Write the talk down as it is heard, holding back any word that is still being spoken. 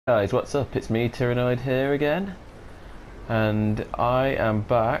Guys, what's up? It's me, Tyranniod here again, and I am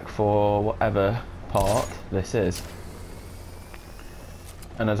back for whatever part this is.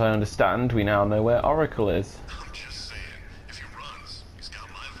 And as I understand, we now know where Oracle is. I'm just saying, if he runs, he's got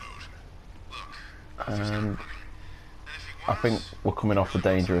my vote. Look, And if he's got money, and if he I think wants, we're coming off the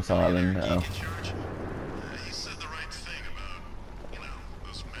dangerous island now. in charge. He said the right thing about,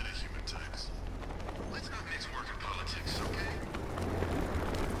 those meta-human types. Let's not mix work and politics, okay?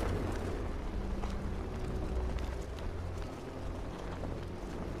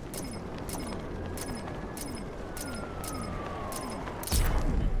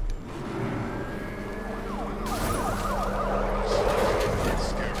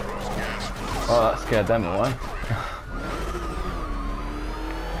 Oh, that scared them away.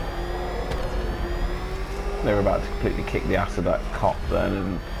 They were about to completely kick the ass of that cop then,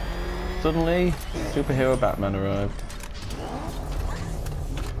 and suddenly, superhero Batman arrived.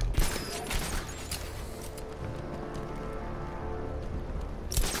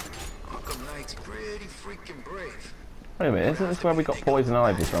 ARKHAM KNIGht's pretty freaking brave. Wait a minute, isn't this where we got Poison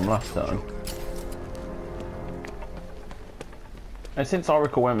Ivy from last time? And since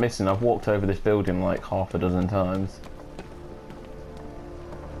Oracle went missing, I've walked over this building like half a dozen times.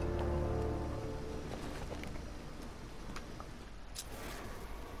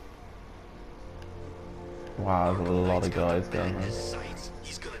 Wow, there's a lot of guys down there.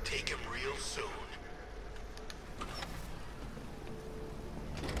 He's gonna take him real soon.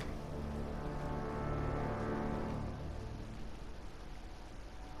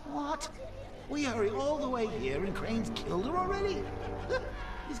 What? We hurry all the way here and Crane's killed her already?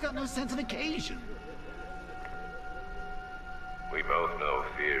 He's got no sense of occasion. We both know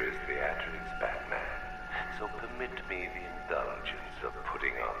fear is theatrics, Batman. So permit me the indulgence of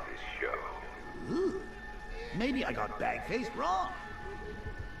putting on this show. Ooh. Maybe I got bag-faced wrong.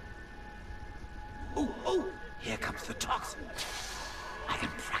 Oh, here comes the toxin. I can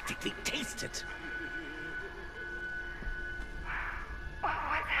practically taste it.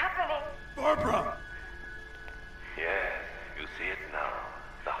 What's happening? Barbara! Yes, you see it now.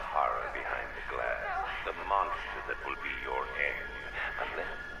 The horror behind the glass. The monster that will be your end.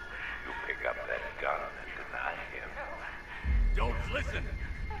 Unless you pick up that gun and deny him. Don't listen!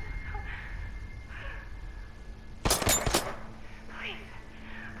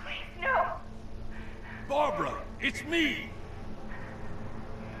 Please, no! Barbara, it's me!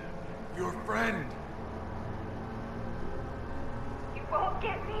 Your friend. You won't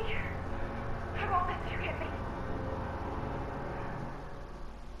get me. I won't let you get me.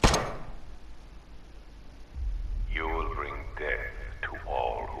 You will bring death to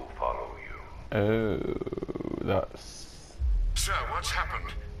all who follow you. Oh, that's... Sir, what's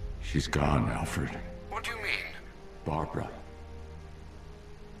happened? She's gone, Alfred. What do you mean? Barbara.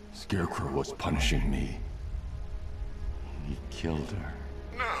 Scarecrow was punishing me. He killed her.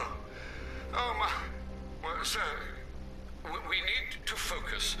 No. Well, sir, we need to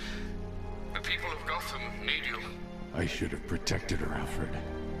focus. The people of Gotham need you. I should have protected her, Alfred.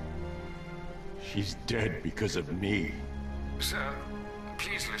 She's dead because of me. Sir,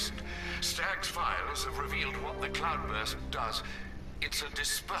 please listen. Stagg's files have revealed what the Cloudburst does. It's a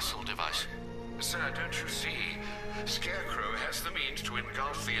dispersal device. Sir, don't you see? Scarecrow has the means to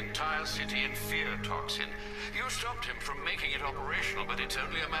engulf the entire city in fear toxin. You stopped him from making it operational, but it's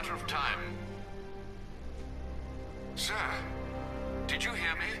only a matter of time. Sir, did you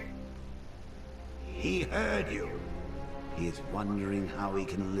hear me? He heard you. He is wondering how he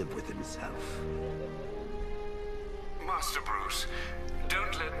can live with himself. Master Bruce,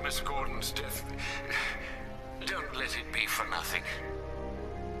 don't let Miss Gordon's death... Don't let it be for nothing.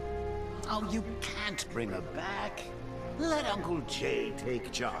 Oh, you can't bring her back. Let Uncle Jay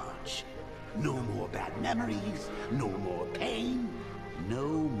take charge. No more bad memories, no more pain, no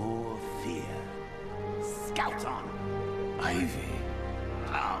more fear. Scouts on! Ivy.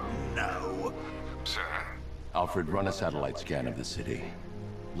 Oh, no. Sir? Alfred, run a satellite scan of the city.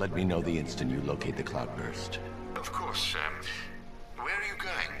 Let me know the instant you locate the cloudburst. Of course, where are you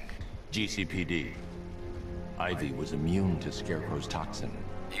going? GCPD. Ivy was immune to Scarecrow's toxin.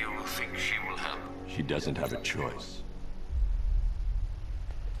 You think she will help? She doesn't have a choice.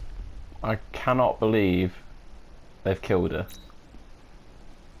 I cannot believe they've killed her.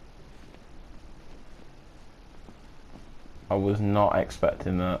 I was not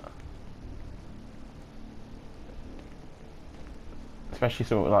expecting that. Especially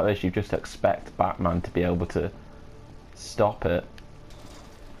something like this, you just expect Batman to be able to stop it.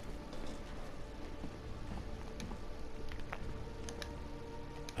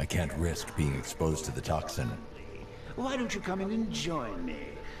 I can't risk being exposed to the toxin. Why don't you come in and join me?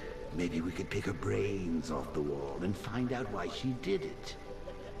 Maybe we could pick her brains off the wall and find out why she did it.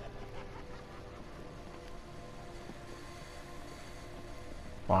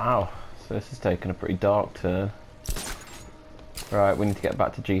 Wow, so this is taking a pretty dark turn. Right, we need to get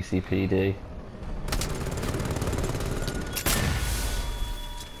back to GCPD.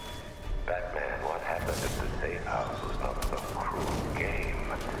 Batman, what happened at the safe house was not some cruel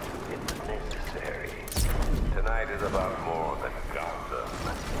game. It was necessary. Tonight is about more than Gotham.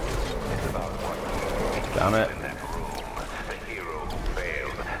 It's about what Damn it. in that room. The hero who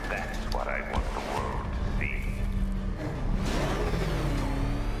failed. That's what I want the world to see.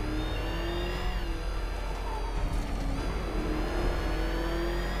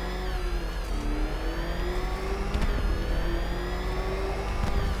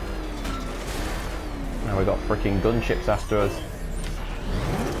 Now we got freaking gunships after us.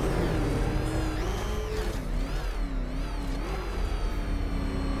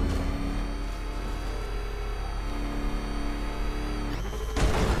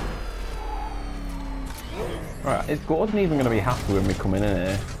 Right, is Gordon even going to be happy when we come in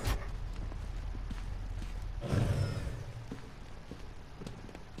here?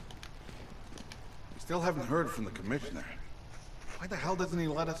 We still haven't heard from the commissioner. Why the hell doesn't he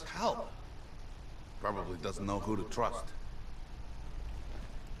let us help? Probably doesn't know who to trust.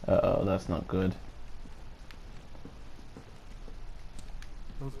 Uh-oh, that's not good.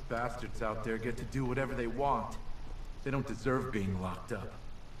 Those bastards out there get to do whatever they want. They don't deserve being locked up.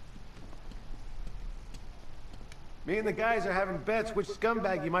 Me and the guys are having bets which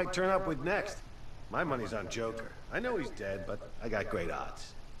scumbag you might turn up with next. My money's on Joker. I know he's dead, but I got great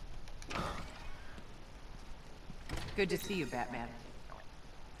odds. Good to see you, Batman.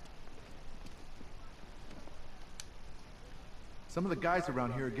 Some of the guys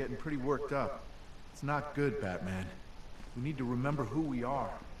around here are getting pretty worked up. It's not good, Batman. We need to remember who we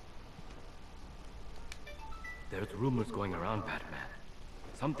are. There's rumors going around, Batman.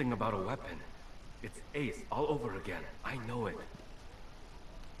 Something about a weapon. It's Ace all over again. I know it.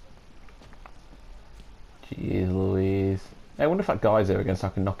 Jeez Louise. Hey, I wonder if that guy's there again so I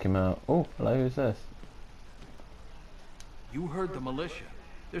can knock him out. Oh, hello, who's this? You heard the militia.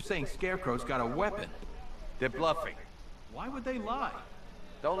 They're saying Scarecrow's got a weapon. They're bluffing. Why would they lie?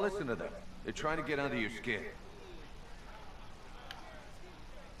 Don't listen to them. They're trying to get under your skin.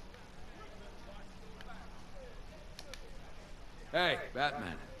 Hey,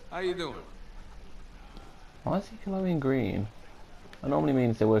 Batman. How you doing? Why is he glowing green? That normally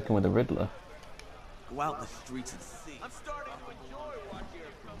means they're working with the Riddler. Go out in the streets and see. I'm starting to enjoy watching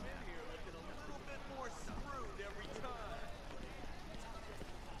her come in here looking a little bit more screwed every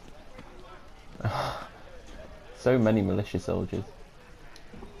time. So many militia soldiers.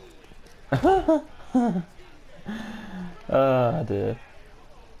 Ah, dear.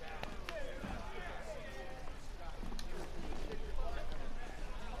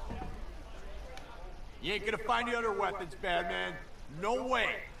 You ain't gonna find the other weapons, Batman. No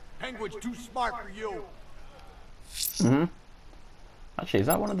way. Penguin's too smart for you. Actually, is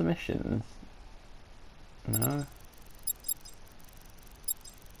that one of the missions? No.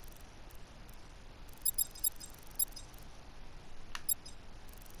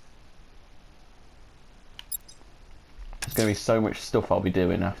 There's going to be so much stuff I'll be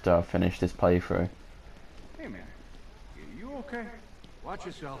doing after I've finished this playthrough. Hey, man. You okay? Watch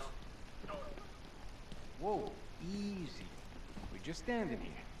yourself. Whoa, easy. We're just standing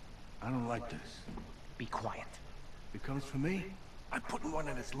here. I don't like this. Be quiet. If it comes for me, I'm putting one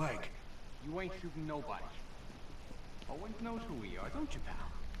in his leg. You ain't shooting nobody. Owens knows who we are, don't you, pal?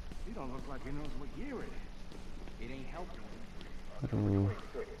 You don't look like he knows what year it is. It ain't helping.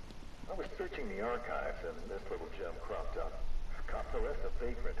 I was searching the archives and this little gem cropped up. Cop the rest of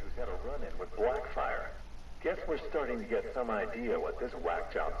Vagrant who's had a run-in with Blackfire. Guess we're starting to get some idea what this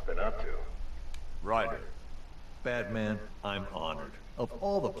whack job's been up to. Ryder. Batman, I'm honored. Of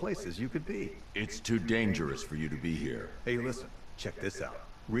all the places you could be. It's too dangerous for you to be here. Hey, listen. Check this out.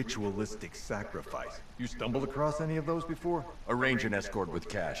 Ritualistic sacrifice. You stumbled across any of those before? Arrange an escort with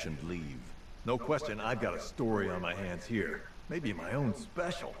cash and leave. No question, I've got a story on my hands here. Maybe my own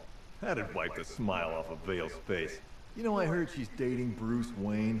special. That'd wipe the smile off of Vale's face. You know, I heard she's dating Bruce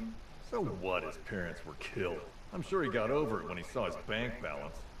Wayne. So what, his parents were killed? I'm sure he got over it when he saw his bank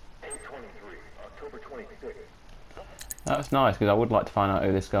balance. 8/23, October 26th. That's nice, because I would like to find out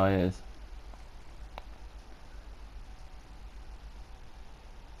who this guy is.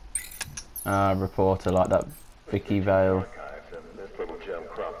 Reporter like that Vicky Vale. Archives and this little gem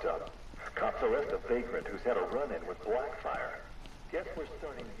cropped up. Cop the rest of Vagrant who's had a run-in with Blackfire. Guess we're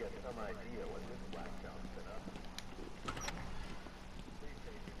starting to get some idea what this whack job's been up to.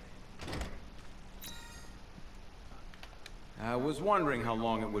 I was wondering how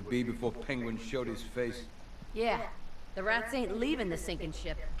long it would be before Penguin showed his face. Yeah. The rats ain't leaving the sinking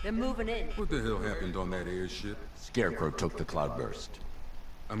ship. They're moving in. What the hell happened on that airship? Scarecrow took the cloudburst.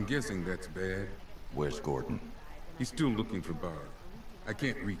 I'm guessing that's bad. Where's Gordon? He's still looking for Barb. I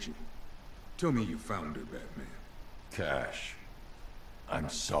can't reach him. Tell me you found her, Batman. Cash. I'm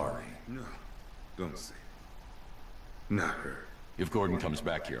sorry. No, don't say it. Not her. If Gordon comes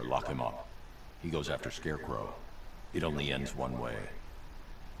back here, lock him up. He goes after Scarecrow. It only ends one way.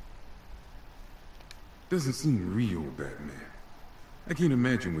 Doesn't seem real, Batman. I can't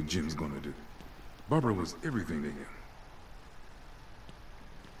imagine what Jim's gonna do. Barbara was everything to him.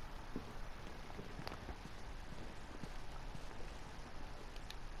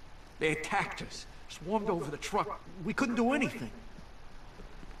 They attacked us, swarmed over the truck. We couldn't do anything.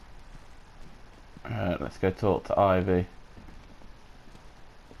 Alright, let's go talk to Ivy.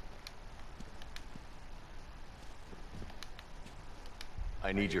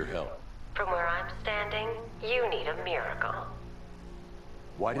 I need your help. From where I'm standing, you need a miracle.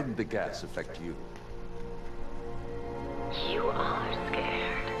 Why didn't the gas affect you? You are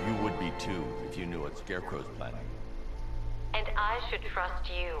scared. You would be too, if you knew what Scarecrow's planning. And I should trust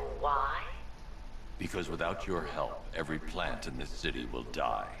you. Why? Because without your help, every plant in this city will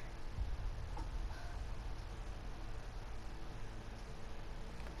die.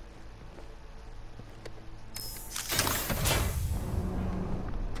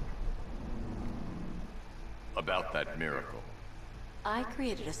 About that miracle. I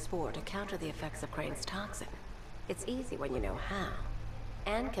created a spore to counter the effects of Crane's toxin. It's easy when you know how,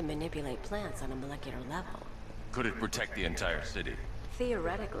 and can manipulate plants on a molecular level. Could it protect the entire city?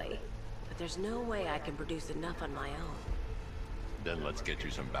 Theoretically, but there's no way I can produce enough on my own. Then let's get you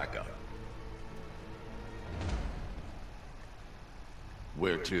some backup.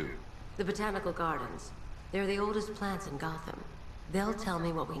 Where to? The Botanical Gardens. They're the oldest plants in Gotham. They'll tell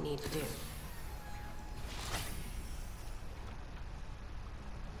me what we need to do.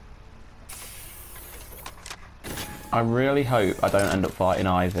 I really hope I don't end up fighting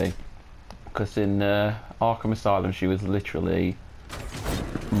Ivy, because in Arkham Asylum she was literally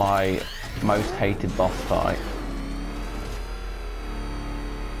my most hated boss fight.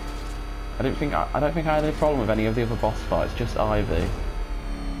 I don't think I had any problem with any of the other boss fights, just Ivy.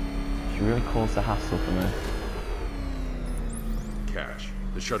 She really caused the hassle for me. Cash,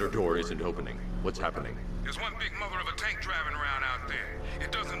 the shutter door isn't opening. What's happening? There's one big mother of a tank driving around out there.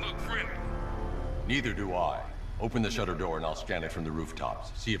 It doesn't look friendly. Neither do I. Open the shutter door and I'll scan it from the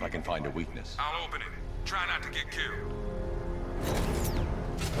rooftops. See if I can find a weakness. I'll open it. Try not to get killed.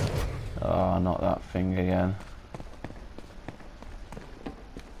 Oh, not that thing again.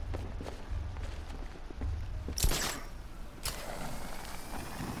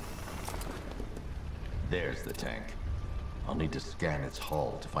 There's the tank. I'll need to scan its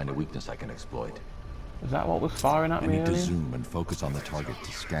hull to find a weakness I can exploit. Is that what was firing at me I need to earlier? zoom and focus on the target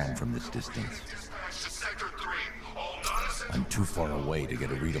to scan from this distance. I'm too far away to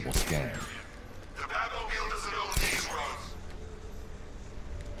get a readable scan. The Batmobile doesn't own these roads.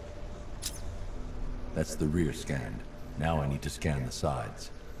 That's the rear scanned. Now I need to scan the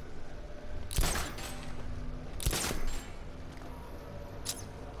sides.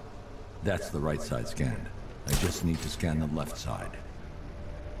 That's the right side scanned. I just need to scan the left side.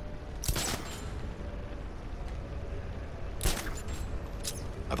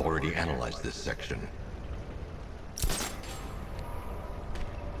 I've already analyzed this section.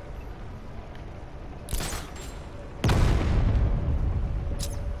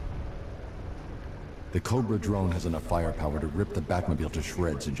 The Cobra drone has enough firepower to rip the Batmobile to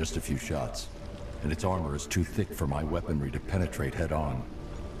shreds in just a few shots. And its armor is too thick for my weaponry to penetrate head-on.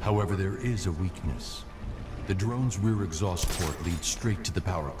 However, there is a weakness. The drone's rear exhaust port leads straight to the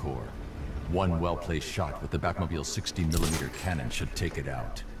power core. One well-placed shot with the Batmobile's 60mm cannon should take it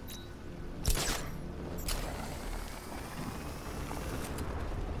out.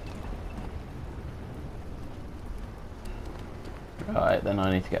 Right, then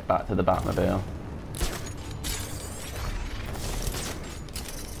I need to get back to the Batmobile.